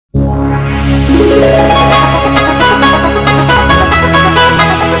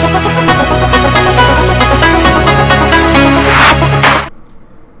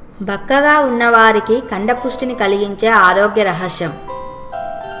బక్కగా ఉన్నవారికి కండపుష్టిని కలిగించే ఆరోగ్య రహస్యం.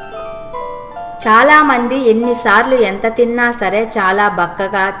 చాలామంది ఎన్నిసార్లు ఎంత తిన్నా సరే చాలా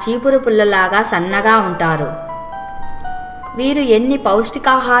బక్కగా చీపురు పుల్లలాగా సన్నగా ఉంటారు. వీరు ఎన్ని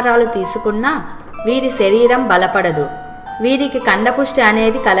పౌష్టికాహారాలు తీసుకున్నా వీరి శరీరం బలపడదు. వీరికి కండపుష్టి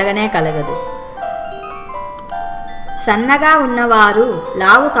అనేది కలగనే కలగదు. సన్నగా ఉన్నవారు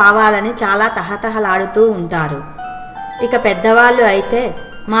లావు కావాలని చాలా తహతహలాడుతూ ఉంటారు. ఇక పెద్దవాళ్ళు అయితే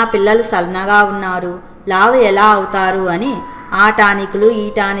మా పిల్లలు సన్నగా ఉన్నారు, లావు ఎలా అవుతారు అని ఆ టానికులు ఈ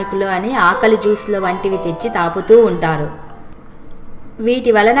టానికులు అని ఆకలి జ్యూసులు వంటివి తెచ్చి తాపుతూ ఉంటారు.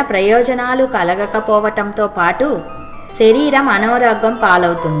 వీటి వలన ప్రయోజనాలు కలగకపోవటంతో పాటు శరీరం అనారోగ్యం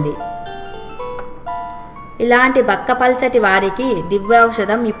పాలవుతుంది. ఇలాంటి బక్కపల్చటి వారికి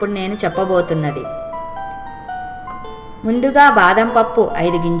దివ్యౌషధం ఇప్పుడు నేను చెప్పబోతున్నది. ముందుగా బాదం పప్పు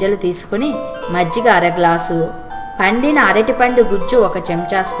 5 గింజలు తీసుకుని మజ్జిగ 1/2 గ్లాసు, పండిన అరటిపండు గుజ్జు 1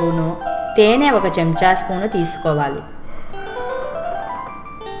 చెంచా స్పూను, తేనె 1 చెంచా స్పూను తీసుకోవాలి.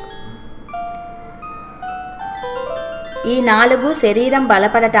 ఈ 4 శరీరం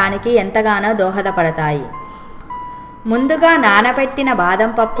బలపడటానికి ఎంతగానో దోహదపడతాయి. ముందుగా నానబెట్టిన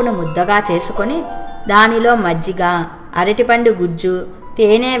బాదం పప్పును ముద్దగా చేసుకొని దానిలో మజ్జిగ, అరటిపండు గుజ్జు,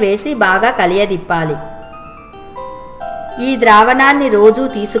 తేనె వేసి బాగా కలియదిప్పాలి. ఈ ద్రావణాన్ని రోజూ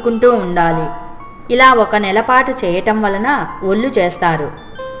తీసుకుంటూ ఉండాలి. ఇలా 1 నెల పాటు చేయటం వలన ఒళ్ళు చేస్తారు.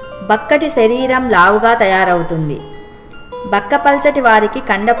 బక్కటి శరీరం లావుగా తయారవుతుంది. బక్కపల్చటి వారికి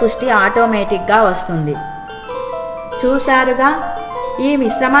కండపుష్టి ఆటోమేటిక్గా వస్తుంది. చూశారుగా, ఈ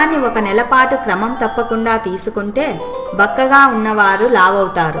మిశ్రమాన్ని 1 నెల పాటు క్రమం తప్పకుండా తీసుకుంటే బక్కగా ఉన్నవారు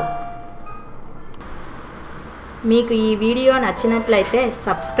లావవుతారు. మీకు ఈ వీడియో నచ్చినట్లయితే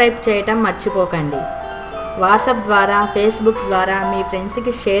సబ్స్క్రైబ్ చేయటం మర్చిపోకండి. వాట్సాప్ ద్వారా, ఫేస్బుక్ ద్వారా మీ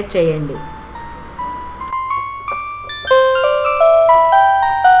ఫ్రెండ్స్కి షేర్ చేయండి.